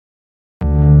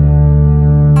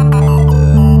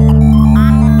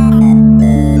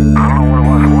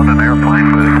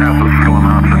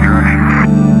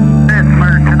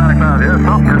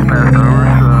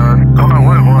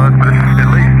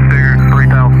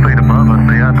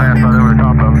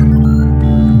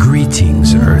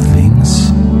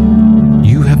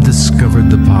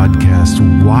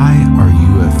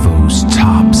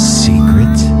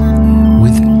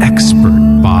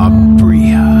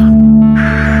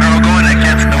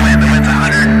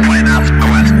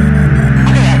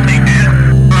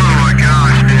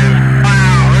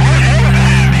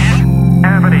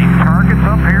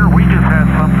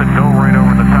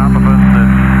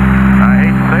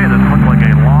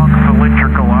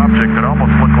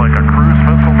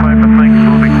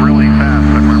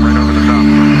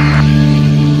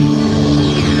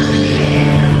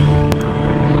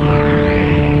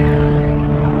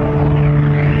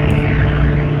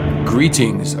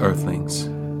Greetings, Earthlings.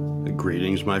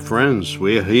 Greetings, my friends.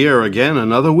 We're here again.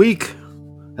 Another week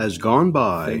has gone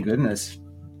by. Thank goodness.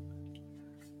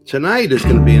 Tonight is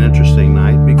going to be an interesting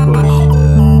night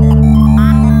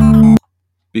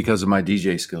because of my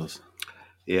DJ skills.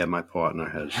 Yeah, my partner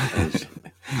has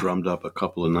drummed up a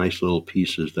couple of nice little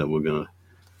pieces that we're going to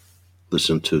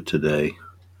listen to today.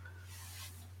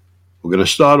 We're going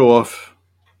to start off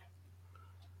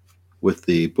with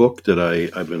the book that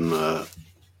I've been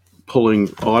pulling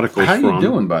articles from. How you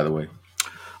doing, by the way?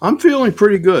 I'm feeling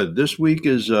pretty good. This week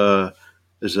is a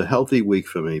healthy week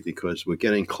for me because we're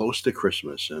getting close to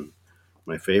Christmas and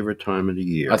my favorite time of the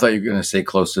year. I thought you were going to say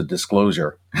close to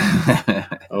disclosure.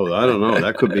 Oh, I don't know.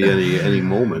 That could be any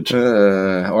moment.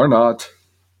 Or not.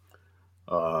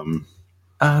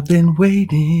 I've been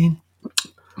waiting.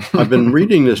 I've been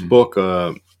reading this book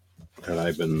and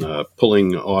I've been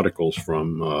pulling articles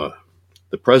from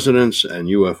The Presidents and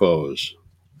UFOs.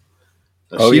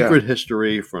 A Secret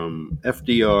History from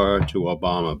FDR to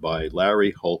Obama by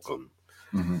Larry Holcomb.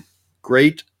 Mm-hmm.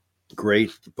 Great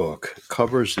book.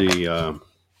 Covers the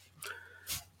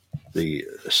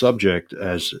subject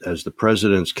as the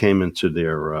presidents came into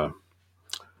their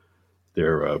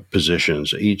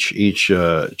positions. Each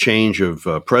change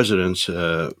of presidents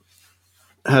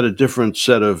had a different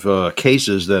set of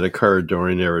cases that occurred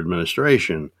during their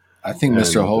administration. I think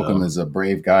Mr. Holcomb is a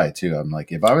brave guy, too. I'm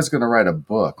like, if I was going to write a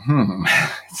book,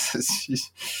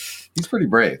 he's pretty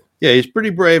brave. Yeah, he's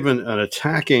pretty brave in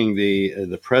attacking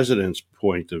the president's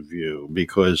point of view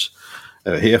because,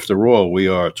 after all, we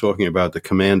are talking about the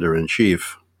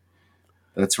commander-in-chief.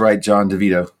 That's right, John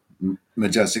DeVito.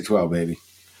 Majestic 12, baby.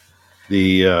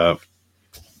 The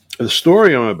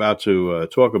story I'm about to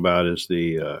talk about is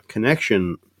the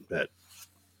connection that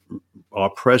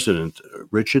our president,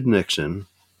 Richard Nixon,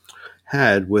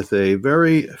 had with a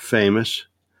very famous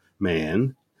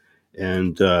man.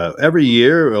 And every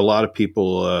year, a lot of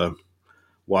people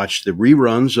watch the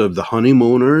reruns of The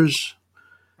Honeymooners.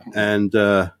 And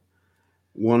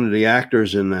one of the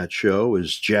actors in that show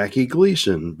is Jackie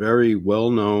Gleason, very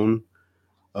well-known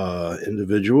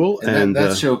individual. And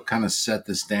that show kind of set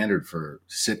the standard for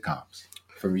sitcoms.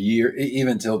 From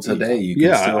even till today.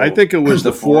 I think it was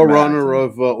the forerunner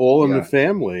of All in the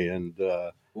Family. And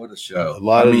what a show!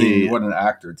 What an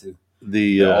actor too.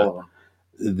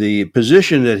 The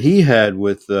position that he had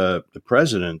with the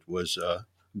president was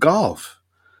golf,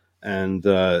 and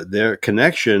their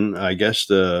connection, I guess,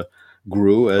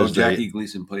 grew as Jackie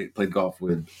Gleason played golf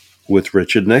with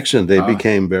Richard Nixon. They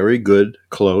became very good,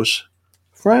 close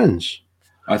friends.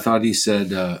 I thought he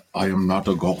said, "I am not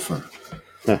a golfer."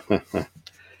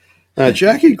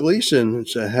 Jackie Gleason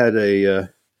had a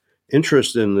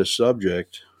interest in this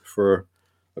subject for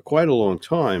quite a long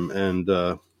time, and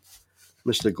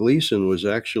Mr. Gleason was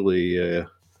actually a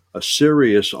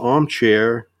serious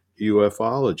armchair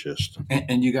ufologist.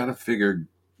 And you got to figure,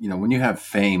 when you have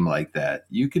fame like that,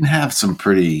 you can have some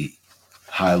pretty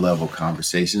high-level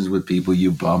conversations with people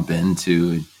you bump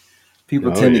into. And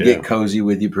people tend to get cozy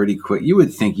with you pretty quick. You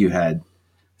would think you had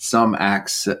some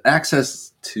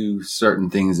access to certain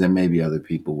things that maybe other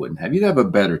people wouldn't have. You'd have a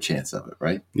better chance of it,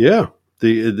 right? Yeah.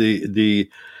 The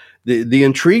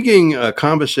intriguing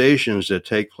conversations that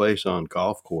take place on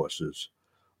golf courses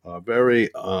are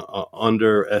very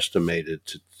underestimated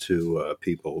to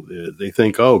people. They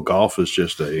think, golf is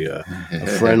just a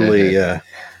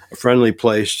friendly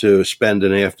place to spend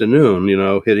an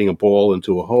afternoon, hitting a ball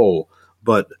into a hole.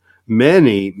 But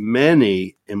many,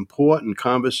 many important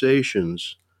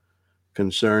conversations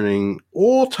concerning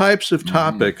all types of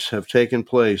topics have taken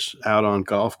place out on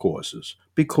golf courses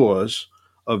because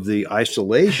of the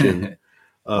isolation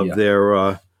of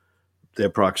their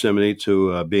proximity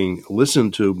to being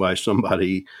listened to by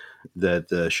somebody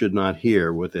that should not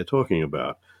hear what they're talking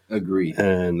about. Agreed.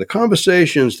 And the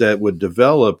conversations that would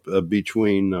develop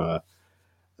between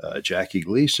Jackie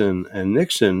Gleason and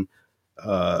Nixon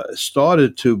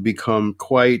started to become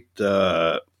quite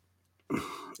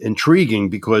intriguing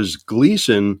because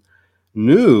Gleason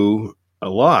knew a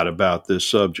lot about this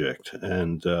subject,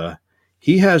 and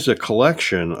he has a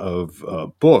collection of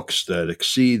books that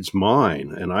exceeds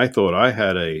mine, and I thought I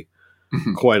had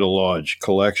quite a large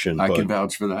collection. I can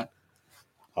vouch for that.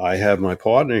 I have my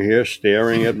partner here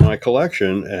staring at my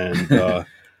collection, and I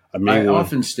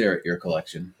often stare at your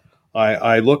collection.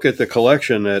 I look at the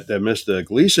collection that Mr.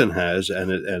 Gleason has, and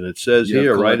it says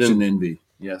here, right in envy.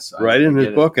 Yes, right in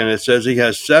his book, and it says he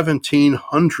has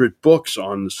 1,700 books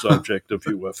on the subject of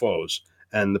UFOs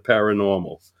and the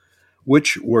paranormal,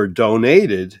 which were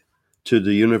donated to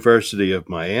the University of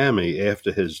Miami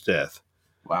after his death.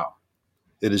 Wow.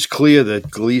 It is clear that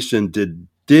Gleason did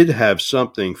did have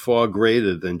something far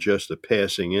greater than just a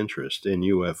passing interest in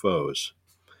UFOs.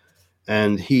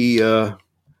 And he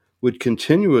would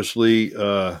continuously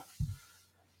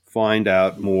find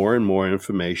out more and more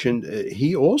information.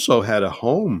 He also had a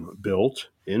home built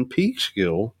in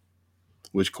Peekskill,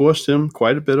 which cost him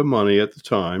quite a bit of money at the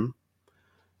time.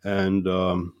 And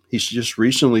he's just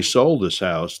recently sold this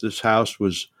house. This house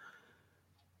was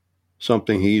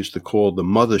something he used to call the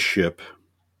mothership,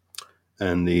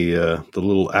 and the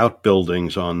little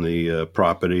outbuildings on the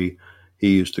property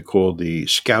he used to call the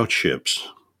scout ships.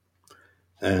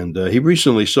 And he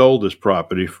recently sold this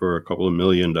property for a couple of $1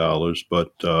 million.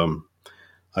 But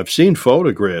I've seen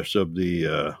photographs of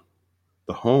the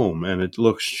home, and it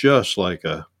looks just like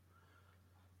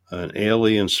an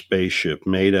alien spaceship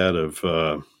made out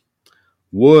of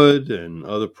wood and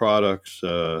other products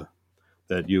that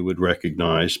you would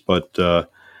recognize. But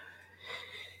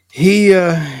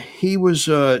he was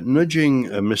nudging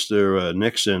Mr.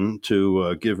 Nixon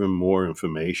to give him more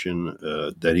information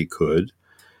that he could.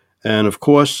 And of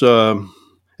course,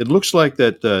 it looks like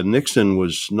that Nixon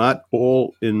was not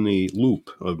all in the loop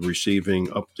of receiving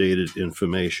updated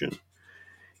information.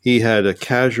 He had a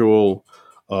casual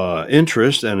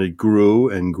interest, and it grew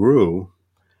and grew.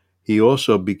 He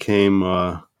also became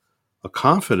a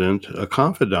confidant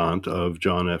of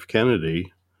John F.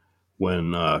 Kennedy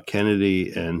when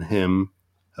Kennedy and him,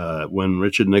 when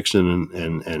Richard Nixon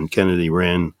and Kennedy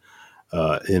ran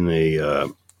in a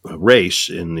race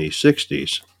in the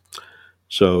 60s.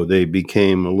 So they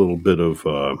became a little bit of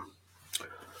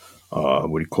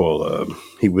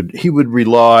he would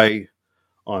rely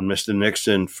on Mr.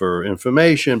 Nixon for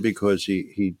information because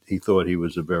he thought he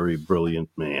was a very brilliant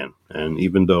man. And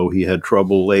even though he had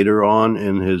trouble later on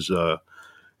in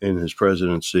his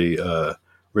presidency,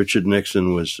 Richard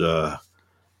Nixon was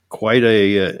quite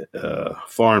a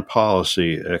foreign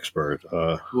policy expert.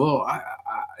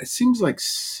 It seems like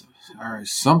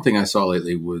something I saw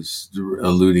lately was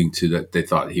alluding to that they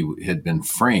thought he had been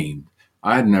framed.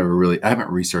 I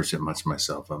haven't researched it much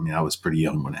myself. I mean, I was pretty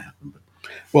young when it happened.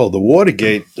 Well, the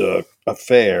Watergate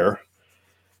affair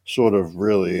sort of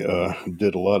really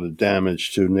did a lot of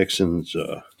damage to Nixon's.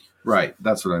 Right,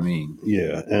 that's what I mean.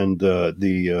 Yeah, and there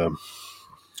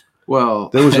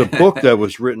was a book that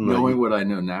was written. Knowing what I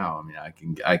know now, I mean,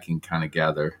 I can kind of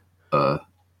gather.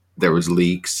 There was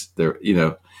leaks.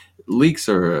 Leaks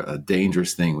are a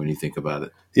dangerous thing when you think about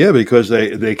it. Yeah, because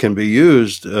they can be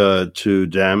used to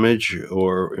damage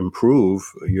or improve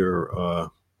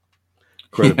your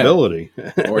credibility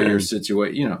or your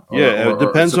situation. It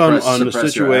depends on the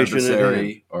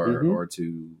situation or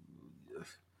to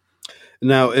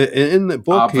now in the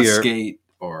book obfuscate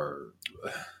or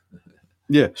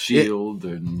shield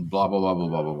and blah blah blah blah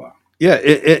blah blah blah. Yeah,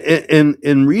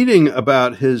 in reading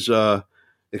about his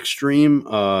extreme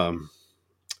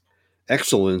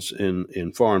excellence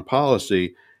in foreign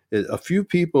policy, a few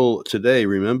people today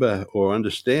remember or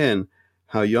understand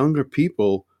how younger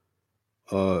people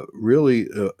really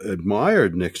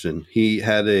admired Nixon. He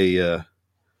had a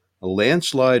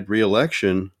landslide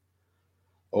re-election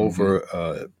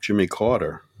over Jimmy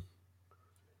Carter.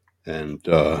 And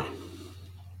no,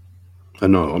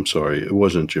 I'm sorry, it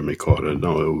wasn't Jimmy Carter.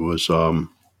 No, it was.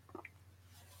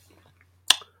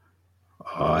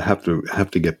 I have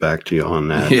to get back to you on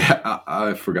that. Yeah,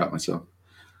 I forgot myself.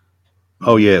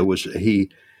 Oh yeah, it was he.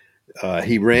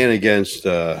 He ran against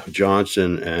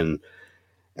Johnson and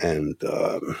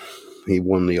he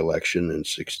won the election in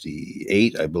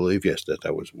 1968, I believe. Yes,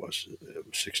 that was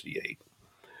 1968.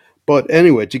 But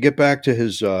anyway, to get back to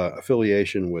his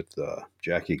affiliation with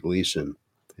Jackie Gleason,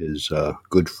 his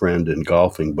good friend and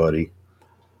golfing buddy.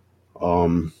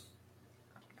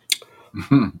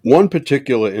 One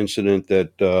particular incident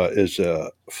that is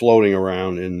floating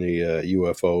around in the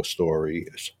UFO story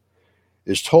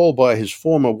is told by his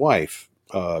former wife,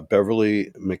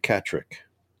 Beverly McCatrick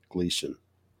Gleason.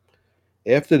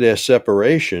 After their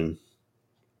separation,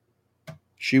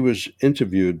 she was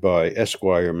interviewed by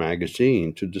Esquire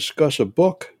magazine to discuss a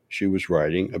book she was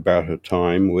writing about her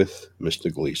time with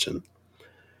Mr. Gleason.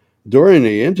 During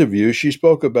the interview, she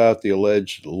spoke about the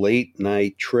alleged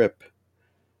late-night trip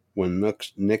when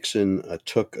Nixon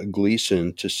took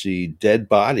Gleason to see dead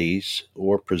bodies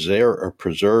or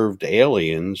preserved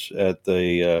aliens at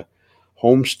the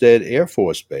Homestead Air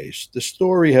Force Base. The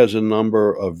story has a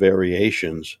number of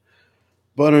variations,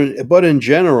 but in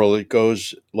general, it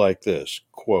goes like this,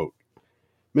 quote,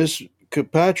 Ms.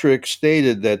 Kirkpatrick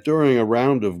stated that during a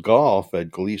round of golf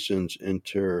at Gleason's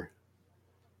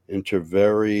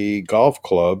Intervary Golf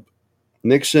Club,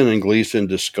 Nixon and Gleason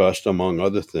discussed, among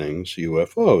other things,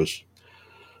 UFOs.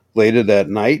 Later that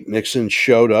night, Nixon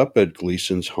showed up at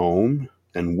Gleason's home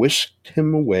and whisked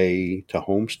him away to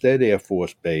Homestead Air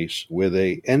Force Base, where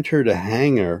they entered a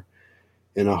hangar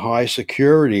in a high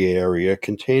security area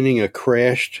containing a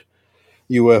crashed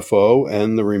UFO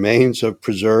and the remains of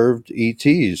preserved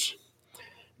ETs.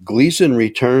 Gleason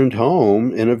returned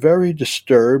home in a very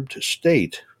disturbed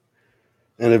state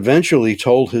and eventually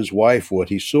told his wife what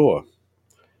he saw.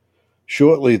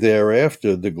 Shortly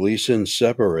thereafter, the Gleasons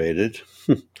separated,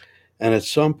 and at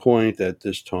some point at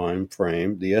this time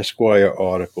frame, the Esquire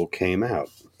article came out.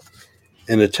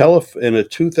 In a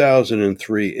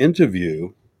 2003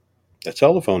 interview, a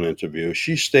telephone interview,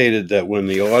 she stated that when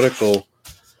the article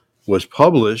was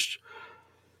published,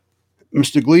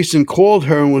 Mr. Gleason called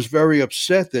her and was very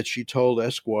upset that she told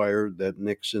Esquire that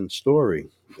Nixon's story,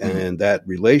 and that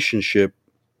relationship,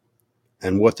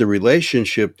 and what the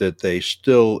relationship that they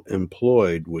still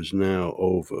employed was now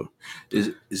over.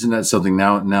 Isn't that something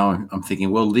now I'm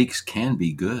thinking, well, leaks can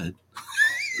be good.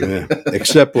 Yeah,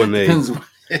 except when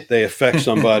they affect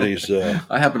somebody's...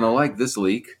 I happen to like this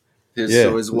leak.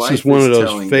 So his wife is one of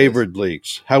those favored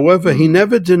leaks. However, he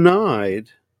never denied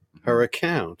her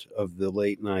account of the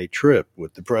late-night trip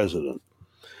with the president.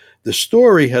 The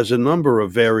story has a number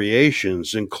of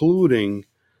variations, including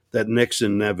that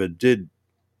Nixon never did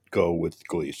go with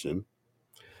Gleason.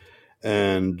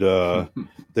 And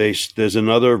there's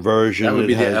another version. That would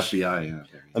be the FBI. Yeah.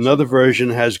 Another version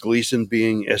has Gleason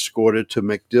being escorted to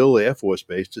MacDill Air Force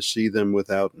Base to see them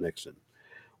without Nixon.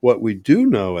 What we do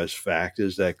know as fact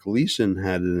is that Gleason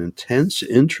had an intense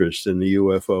interest in the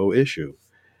UFO issue.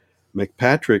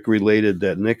 McPatrick related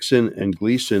that Nixon and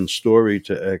Gleason's story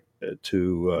to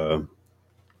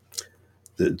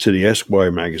the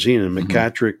Esquire magazine, and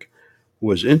McPatrick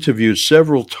was interviewed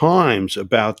several times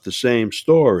about the same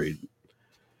story.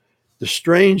 The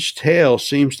strange tale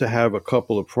seems to have a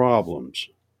couple of problems,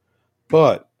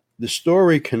 but the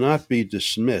story cannot be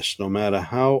dismissed, no matter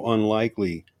how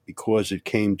unlikely, because it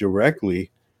came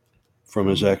directly from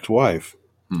his ex-wife.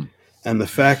 And the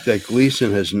fact that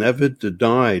Gleason has never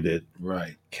denied it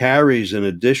carries an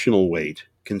additional weight.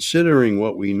 Considering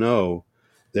what we know,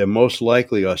 there most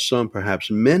likely are some, perhaps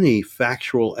many,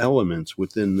 factual elements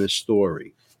within this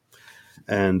story.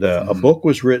 And a book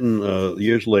was written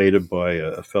years later by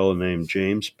a fellow named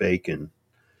James Bacon.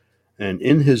 And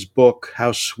in his book,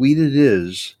 How Sweet It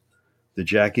Is, the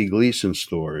Jackie Gleason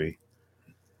story,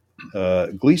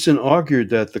 Gleason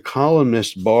argued that the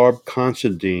columnist Barb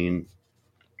Considine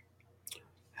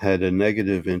had a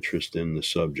negative interest in the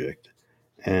subject.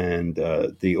 And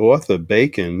the author,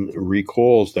 Bacon,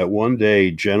 recalls that one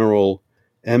day General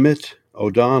Emmett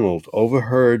O'Donnell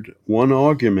overheard one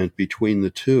argument between the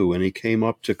two, and he came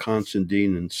up to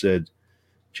Considine and said,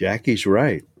 "Jackie's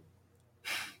right."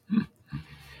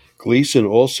 Gleason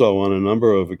also, on a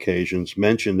number of occasions,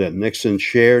 mentioned that Nixon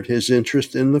shared his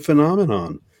interest in the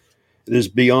phenomenon. It is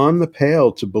beyond the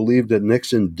pale to believe that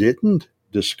Nixon didn't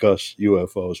discuss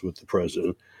UFOs with the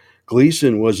president.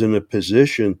 Gleason was in a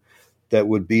position that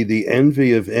would be the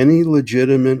envy of any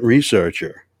legitimate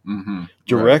researcher.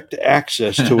 Direct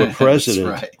access to a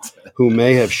president who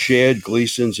may have shared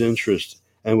Gleason's interest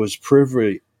and was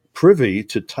privy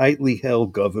to tightly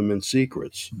held government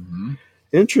secrets.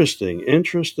 Interesting.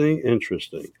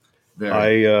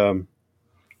 Very.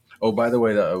 By the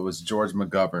way, it was George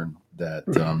McGovern that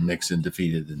Nixon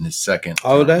defeated in his second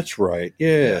term. Oh, that's right.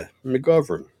 Yeah.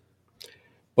 McGovern.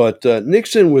 But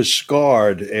Nixon was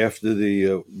scarred after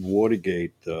the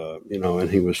Watergate, and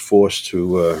he was forced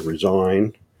to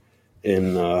resign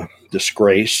in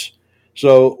disgrace.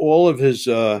 So all of his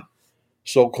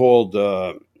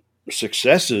so-called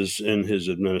successes in his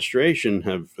administration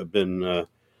have been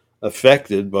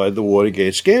affected by the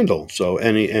Watergate scandal. So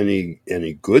any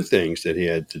good things that he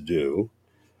had to do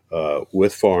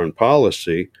with foreign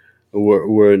policy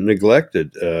were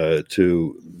neglected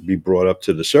to be brought up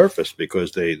to the surface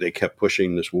because they kept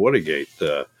pushing this Watergate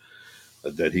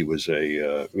that he was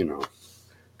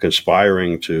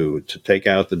conspiring to take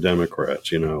out the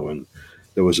Democrats, and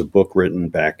there was a book written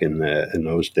back in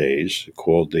those days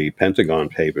called the Pentagon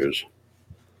Papers,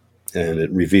 and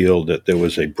it revealed that there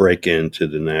was a break-in to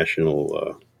the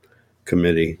National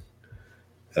Committee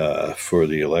for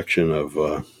the election of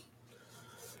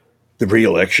the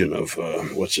re-election of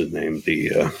what's his name?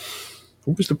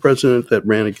 Who was the president that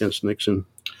ran against Nixon?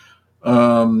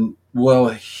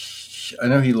 Well, I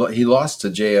know he lost to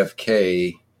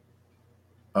JFK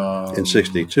in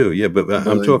 '62. Yeah, but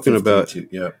I'm talking about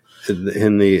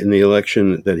in the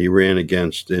election that he ran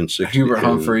against in '60. Hubert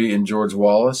Humphrey and George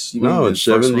Wallace. No, in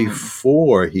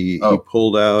 '74 he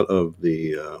pulled out of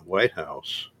the White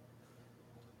House.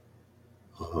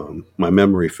 My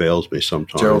memory fails me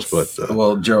sometimes,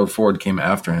 Gerald Ford came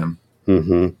after him.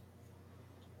 Mm-hmm.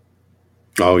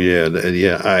 Oh yeah,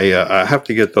 yeah. I have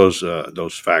to get those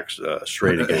facts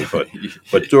straight again.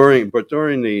 But during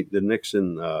the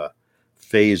Nixon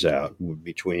phase out,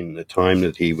 between the time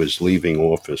that he was leaving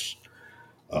office,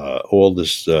 all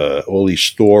these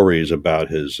stories about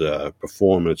his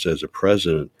performance as a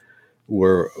president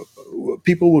were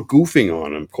people were goofing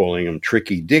on him, calling him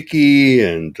Tricky Dicky,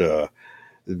 and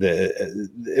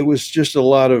it was just a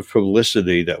lot of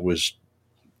publicity that was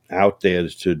out there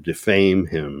to defame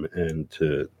him and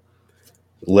to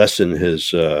lessen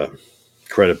his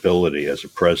credibility as a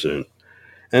president.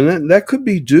 And that could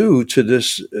be due to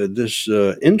this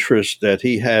interest that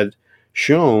he had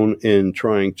shown in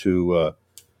trying to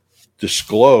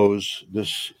disclose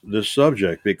this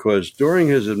subject, because during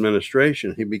his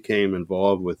administration he became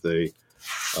involved with a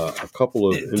couple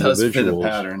of individuals. Does fit a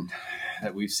pattern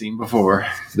that we've seen before.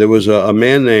 There was a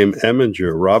man named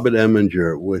Eminger, Robert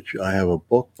Eminger, which I have a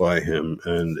book by him,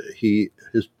 and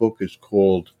his book is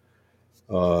called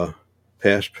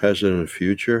Past, Present, and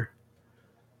Future,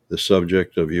 the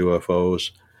subject of UFOs.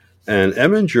 And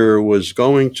Eminger was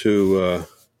going to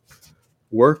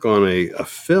work on a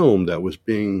film that was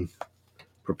being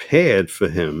prepared for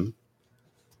him,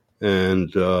 and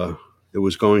it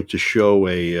was going to show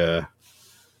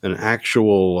an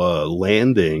actual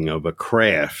landing of a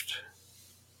craft.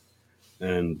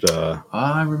 And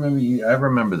I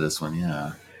remember this one.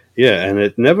 Yeah, and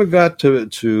it never got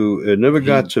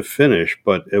to finish,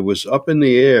 but it was up in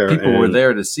the air. People were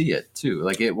there to see it too.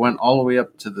 Like, it went all the way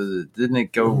up to didn't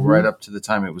it go right up to the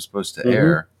time it was supposed to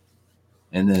air,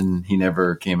 and then he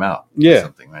never came out. Yeah,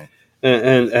 something, right?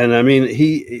 And I mean,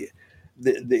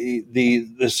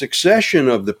 the succession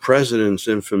of the president's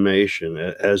information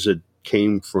as it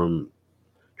came from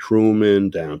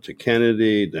Truman down to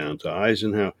Kennedy, down to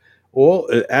Eisenhower, all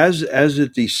as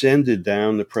it descended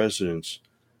down the president's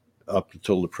up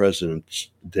until the president's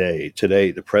day,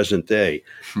 today, the present day,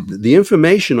 the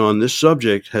information on this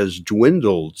subject has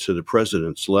dwindled to the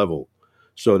president's level,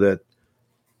 so that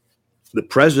the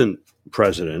present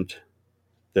president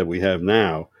that we have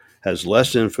now has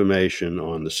less information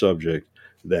on the subject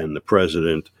than the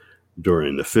president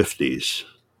during the 50s.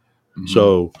 Mm-hmm.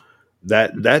 So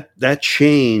that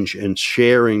change in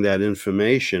sharing that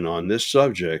information on this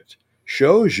subject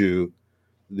shows you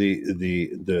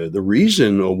the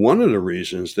reason, or one of the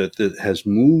reasons, that has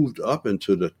moved up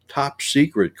into the top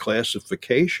secret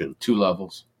classification, 2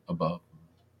 levels above.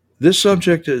 This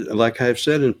subject, like I've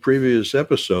said in previous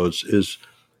episodes, is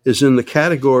in the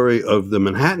category of the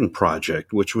Manhattan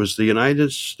Project, which was the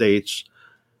United States'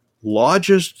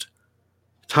 largest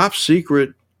top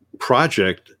secret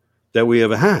project that we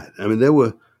ever had. I mean, there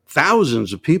were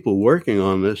thousands of people working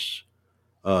on this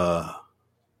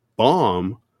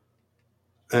bomb,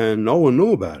 and no one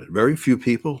knew about it. Very few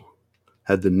people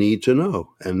had the need to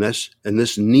know. And this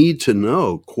need to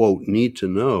know, quote, need to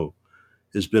know,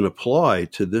 has been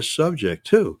applied to this subject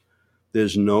too.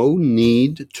 There's no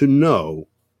need to know,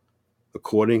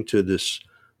 according to this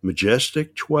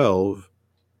Majestic 12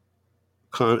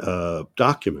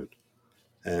 document.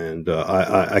 And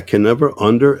I can never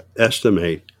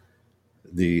underestimate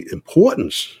the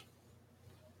importance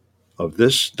of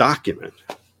this document,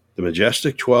 the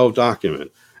Majestic 12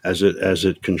 document, as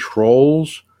it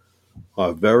controls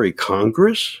our very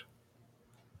Congress,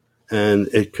 and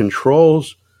it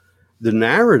controls the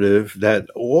narrative that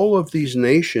all of these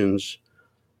nations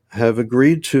have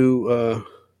agreed to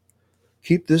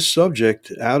keep this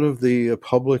subject out of the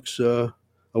public's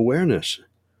awareness.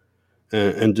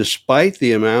 And despite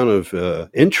the amount of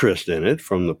interest in it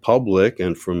from the public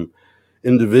and from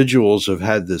individuals who've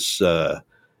had this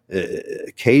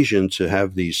occasion to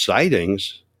have these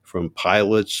sightings, from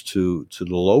pilots to the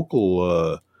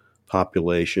local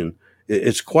population,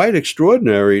 it's quite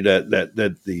extraordinary that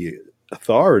the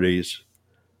authorities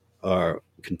are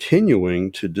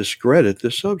continuing to discredit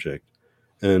this subject.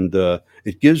 And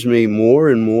it gives me more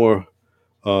and more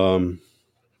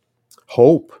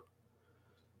hope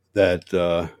that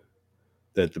the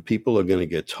people are going to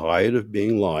get tired of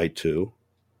being lied to.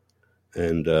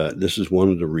 And this is one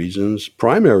of the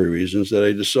primary reasons that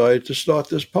I decided to start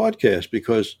this podcast,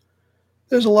 because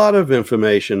there's a lot of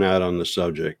information out on the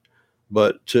subject.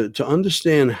 But to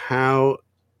understand how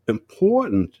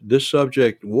important this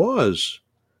subject was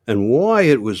and why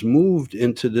it was moved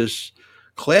into this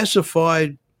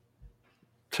classified,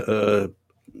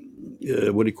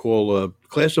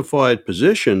 classified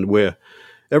position where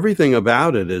everything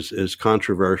about it is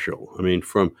controversial. I mean,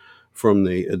 from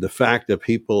the fact that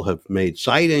people have made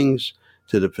sightings,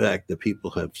 to the fact that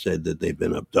people have said that they've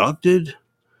been abducted,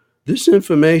 this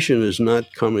information is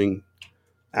not coming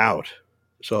out.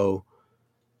 So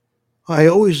I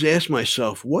always ask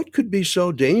myself, what could be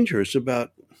so dangerous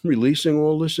about releasing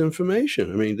all this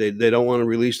information? I mean, they don't want to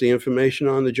release the information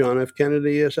on the John F.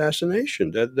 Kennedy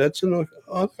assassination. That's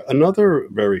another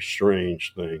very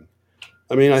strange thing.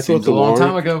 I mean, I thought Seems a long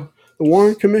time ago. The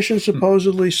Warren Commission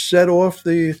supposedly set off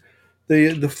the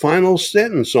final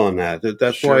sentence on that.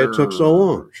 That's why it took so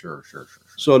long. Sure.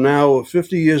 So now,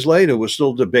 50 years later, we're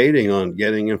still debating on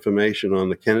getting information on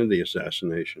the Kennedy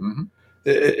assassination. Mm-hmm.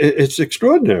 It's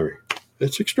extraordinary.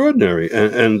 It's extraordinary,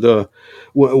 and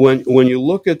when you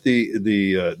look at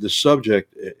the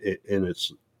subject in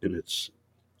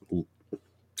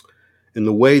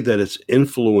the way that it's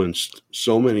influenced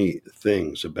so many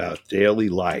things about daily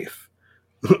life,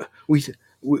 we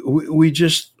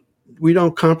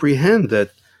don't comprehend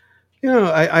that.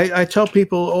 I tell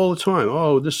people all the time,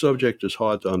 oh, this subject is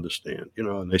hard to understand,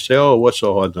 and they say, oh, what's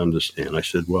so hard to understand? I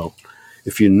said, well,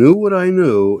 if you knew what I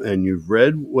knew and you've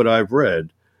read what I've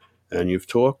read and you've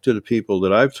talked to the people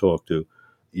that I've talked to,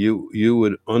 you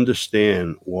would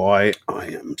understand why I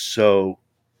am so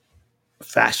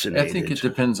fascinated. I think it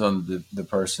depends on the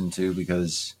person too,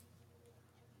 because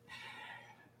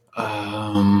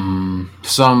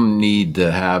some need to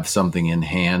have something in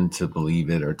hand to believe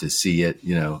it or to see it,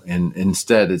 and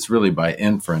instead it's really by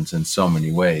inference in so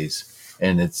many ways.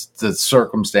 And it's the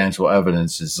circumstantial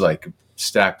evidence is like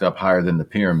stacked up higher than the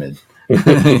pyramid.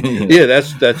 Yeah,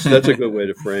 that's a good way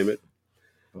to frame it.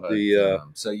 But,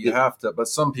 so you have to, but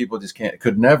some people just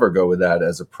could never go with that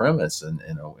as a premise. And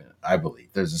I believe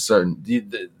there's a certain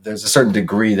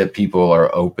degree that people are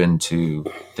open to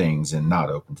things and not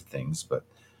open to things. But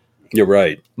you're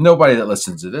right. Nobody that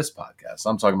listens to this podcast.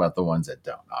 I'm talking about the ones that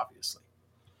don't, obviously.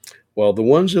 Well, the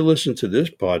ones that listen to this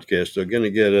podcast are going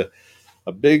to get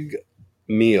a big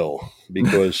meal,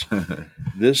 because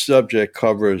this subject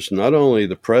covers not only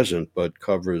the present, but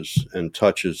covers and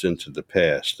touches into the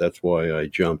past. That's why I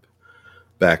jump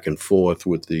back and forth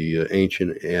with the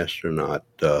ancient astronaut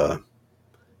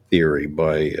theory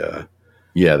by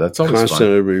that's always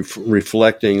constantly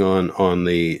reflecting on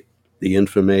the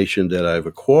information that I've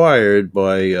acquired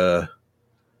by the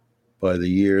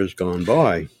years gone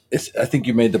by. I think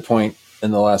you made the point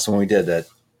in the last one we did that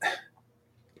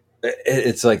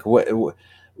it's like what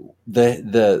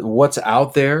the what's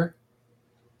out there,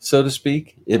 so to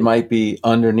speak. It might be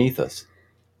underneath us,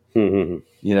 and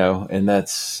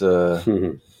that's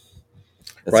right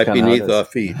beneath our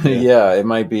feet. Yeah, it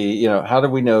might be. How do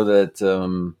we know that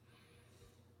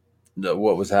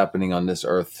what was happening on this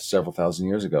earth several thousand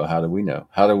years ago? How do we know?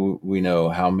 How do we know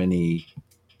how many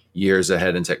years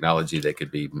ahead in technology they could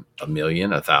be?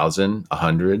 1,000,000, 1,000,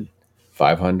 100,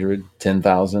 500,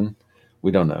 10,000? We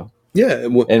don't know. Yeah,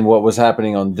 and what was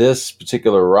happening on this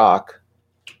particular rock,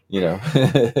 Yeah,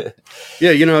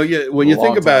 when you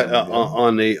think about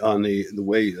on the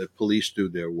way that police do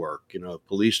their work,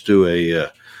 police do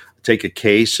take a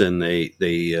case and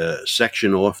they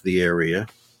section off the area,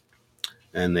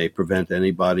 and they prevent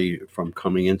anybody from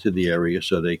coming into the area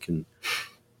so they can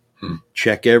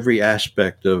check every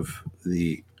aspect of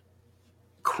the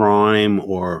crime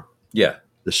or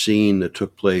the scene that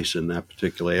took place in that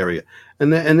particular area.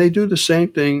 And they do the same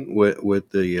thing with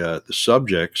the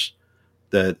subjects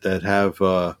that have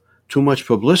too much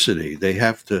publicity. They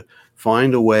have to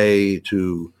find a way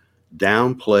to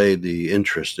downplay the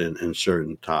interest in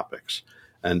certain topics.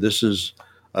 And this is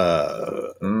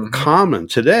common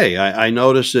today. I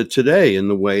notice it today in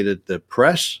the way that the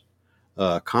press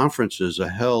conferences are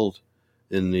held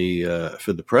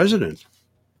for the president.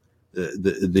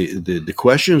 The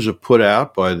questions are put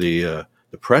out by the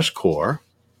press corps,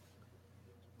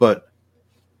 but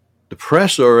the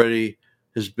press already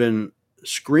has been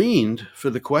screened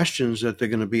for the questions that they're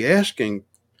going to be asking,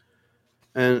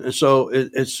 and so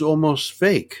it's almost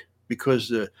fake, because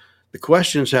the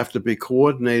questions have to be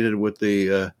coordinated with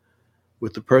the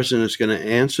person that's going to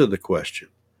answer the question.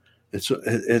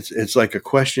 It's like a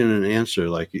question and answer.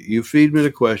 Like, you feed me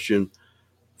the question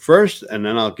first, and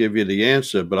then I'll give you the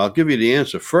answer. But I'll give you the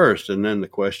answer first, and then the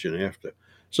question after.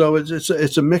 So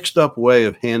it's a mixed up way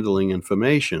of handling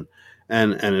information,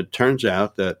 and it turns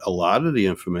out that a lot of the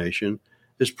information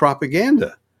is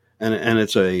propaganda, and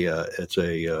it's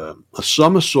a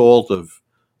somersault of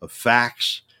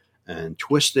facts and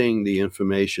twisting the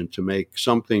information to make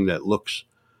something that looks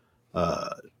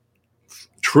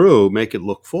true, make it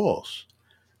look false.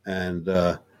 And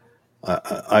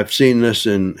I've seen this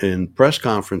in press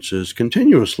conferences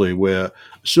continuously, where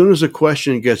as soon as a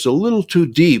question gets a little too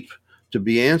deep to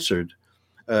be answered,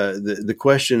 the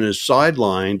question is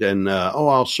sidelined, and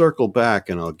I'll circle back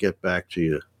and I'll get back to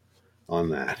you on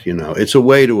that. It's a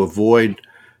way to avoid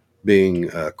being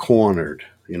cornered.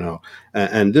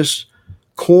 And this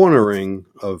cornering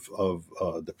of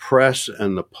the press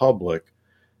and the public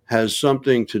has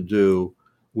something to do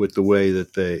with the way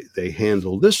that they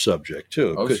handle this subject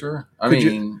too. Oh, sure.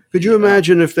 Could you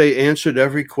imagine if they answered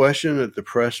every question that the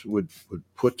press would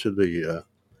put to the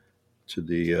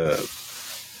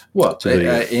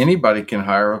anybody can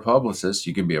hire a publicist.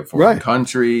 You can be a foreign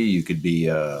country. You could be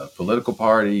a political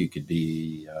party. You could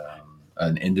be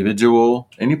an individual.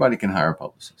 Anybody can hire a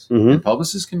publicist. Mm-hmm. And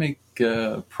publicists can make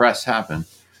press happen.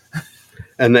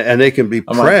 And they can be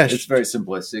pressed. It's very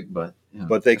simplistic, but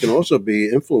but they can also be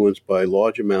influenced by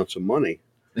large amounts of money.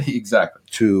 Exactly.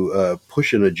 To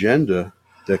push an agenda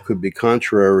that could be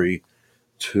contrary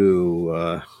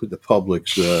to the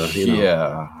public's,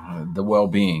 the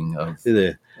well-being of.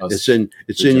 It's in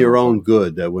your own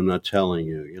good that we're not telling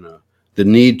you. The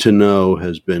need to know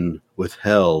has been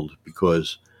withheld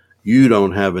because you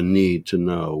don't have a need to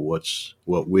know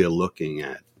what we're looking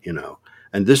at.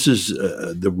 And this is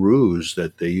the ruse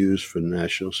that they use for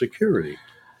national security.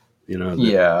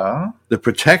 The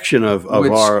protection of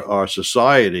our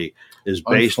society is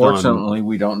based on. Unfortunately,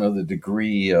 we don't know the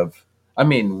degree of.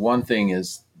 One thing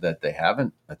is that they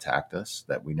haven't attacked us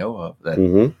that we know of.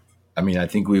 That I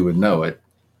think we would know it.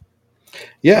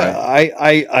 Yeah, right?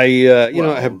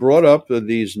 I have brought up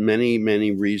these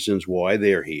many reasons why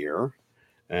they're here,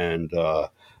 and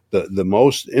the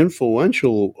most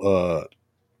influential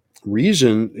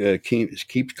reason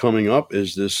keeps coming up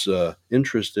is this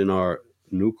interest in our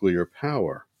nuclear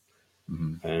power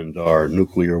and our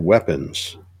nuclear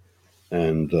weapons,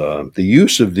 and the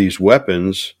use of these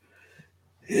weapons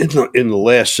in the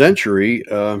last century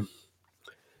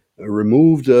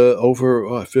removed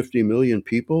over 50 million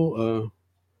people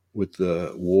with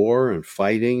war and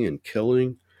fighting and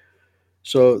killing.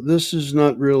 So this is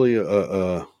not really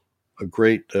a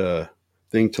great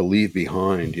thing to leave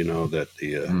behind. That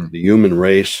the human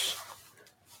race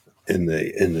in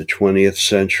the 20th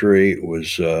century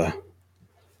was a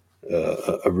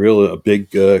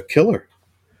big killer.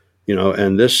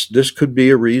 And this could be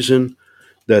a reason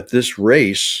that this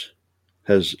race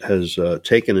has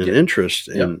taken an interest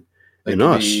in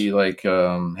us. Be like,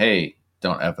 hey,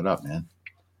 don't F it up, man.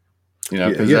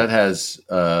 Because that has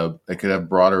it could have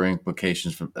broader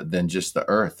implications than just the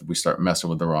Earth. We start messing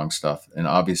with the wrong stuff, and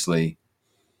obviously,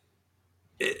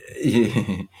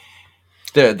 the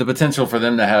potential for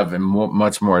them to have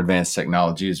much more advanced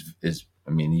technology is.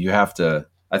 You have to.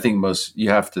 I think you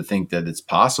have to think that it's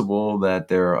possible that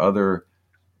there are other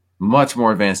much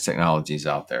more advanced technologies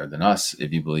out there than us,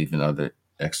 if you believe in other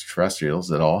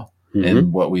extraterrestrials at all.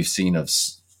 And what we've seen of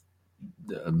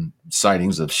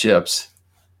sightings of ships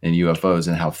and UFOs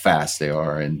and how fast they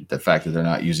are, and the fact that they're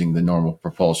not using the normal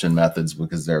propulsion methods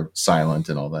because they're silent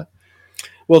and all that.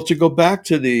 Well, to go back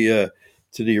to the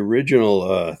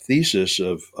original thesis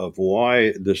of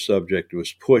why the subject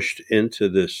was pushed into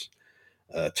this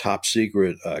top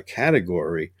secret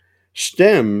category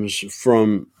stems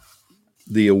from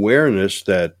the awareness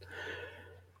that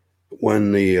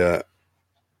when the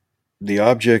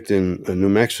object in New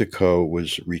Mexico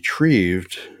was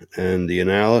retrieved and the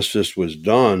analysis was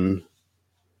done,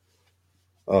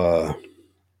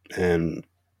 and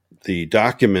the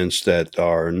documents that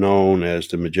are known as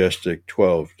the Majestic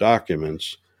 12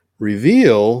 documents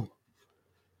reveal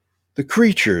the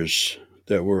creatures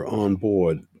that were on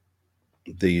board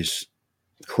these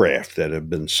craft that have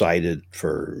been sighted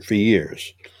for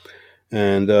years.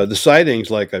 And the sightings,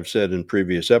 like I've said in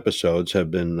previous episodes,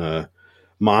 have been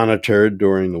monitored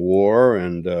during the war,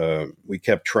 and we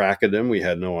kept track of them. We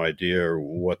had no idea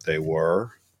what they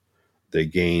were. They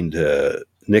gained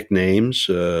nicknames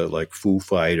like Foo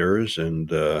Fighters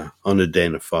and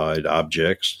unidentified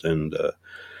objects, and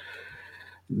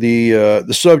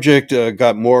the subject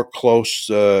got more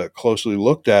closely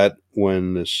looked at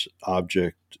when this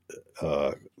object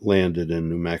landed in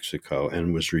New Mexico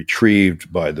and was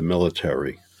retrieved by the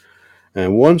military.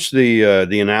 And once the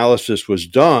analysis was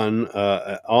done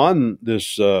on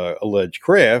this alleged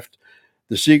craft,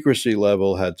 the secrecy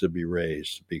level had to be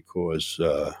raised because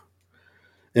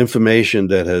information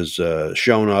that has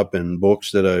shown up in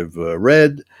books that I've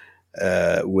read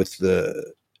with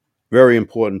the very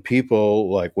important people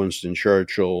like Winston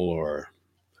Churchill or,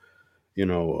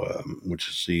 which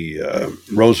is the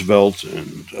Roosevelt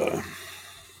and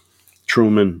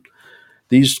Truman.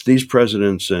 These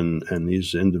presidents and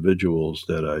these individuals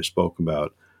that I spoke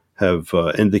about have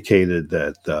indicated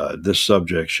that this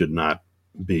subject should not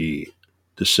be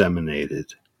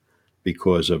disseminated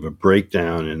because of a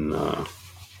breakdown in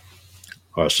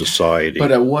our society.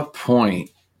 But at what point?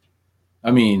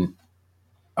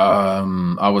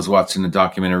 I was watching a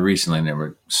documentary recently, and they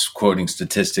were quoting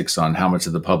statistics on how much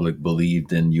of the public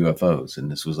believed in UFOs.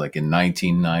 And this was like in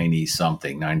 1990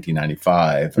 something,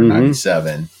 1995 or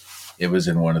 97. It was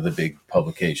in one of the big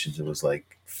publications. It was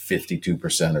like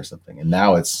 52% or something. And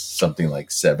now it's something like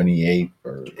 78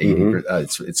 or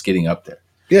 80%. It's getting up there.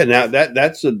 Yeah. Now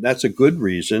that's a good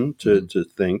reason to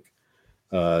think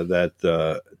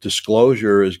that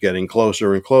disclosure is getting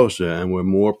closer and closer, and we're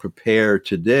more prepared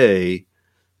today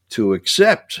to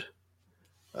accept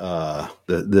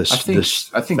this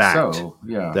fact so.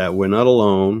 Yeah. that we're not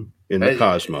alone in the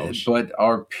cosmos. But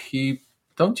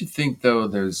don't you think, though,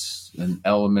 there's an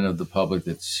element of the public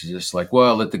that's just like,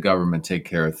 well, let the government take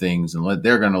care of things, and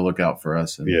they're going to look out for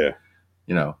us. And,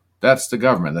 that's the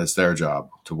government. That's their job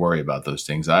to worry about those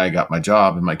things. I got my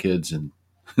job and my kids, and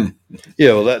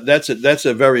that's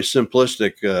a very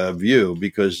simplistic view,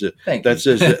 because that's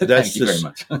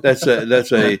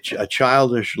a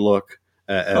childish look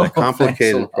at a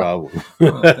complicated problem.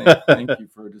 Thank you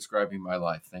for describing my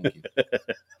life. Thank you.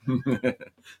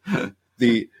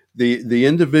 The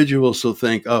individuals will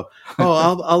think,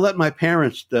 I'll let my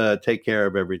parents take care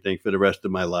of everything for the rest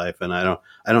of my life, and I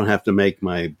don't have to make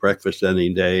my breakfast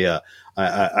any day.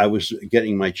 I was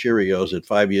getting my Cheerios at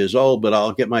 5 years old, but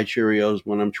I'll get my Cheerios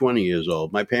when I'm 20 years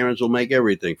old. My parents will make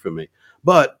everything for me.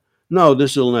 But no,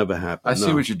 this will never happen. I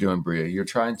see what you're doing, Bria. You're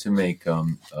trying to make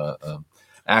UFO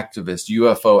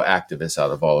activists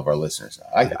out of all of our listeners.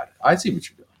 I got it. I see what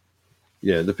you're doing.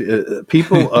 Yeah, the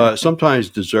people sometimes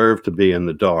deserve to be in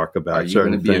the dark about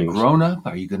certain things. Are you going to be a grown-up?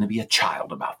 Are you going to be a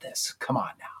child about this? Come on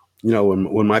now.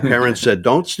 When my parents said,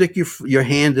 "Don't stick your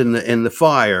hand in the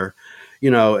fire,"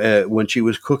 when she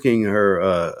was cooking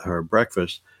her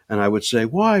breakfast, and I would say,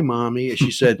 "Why, Mommy?" And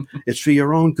she said, "It's for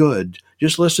your own good.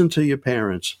 Just listen to your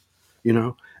parents."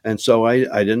 And so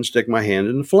I didn't stick my hand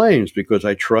in the flames, because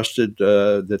I trusted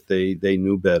that they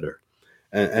knew better.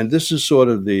 And this is sort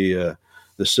of the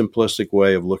simplistic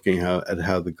way of looking at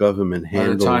how the government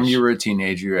handles. By the time you were a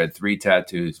teenager, you had 3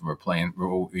 tattoos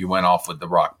and you went off with the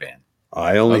rock band.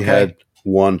 I only had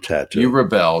 1 tattoo. You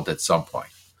rebelled at some point.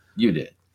 You did.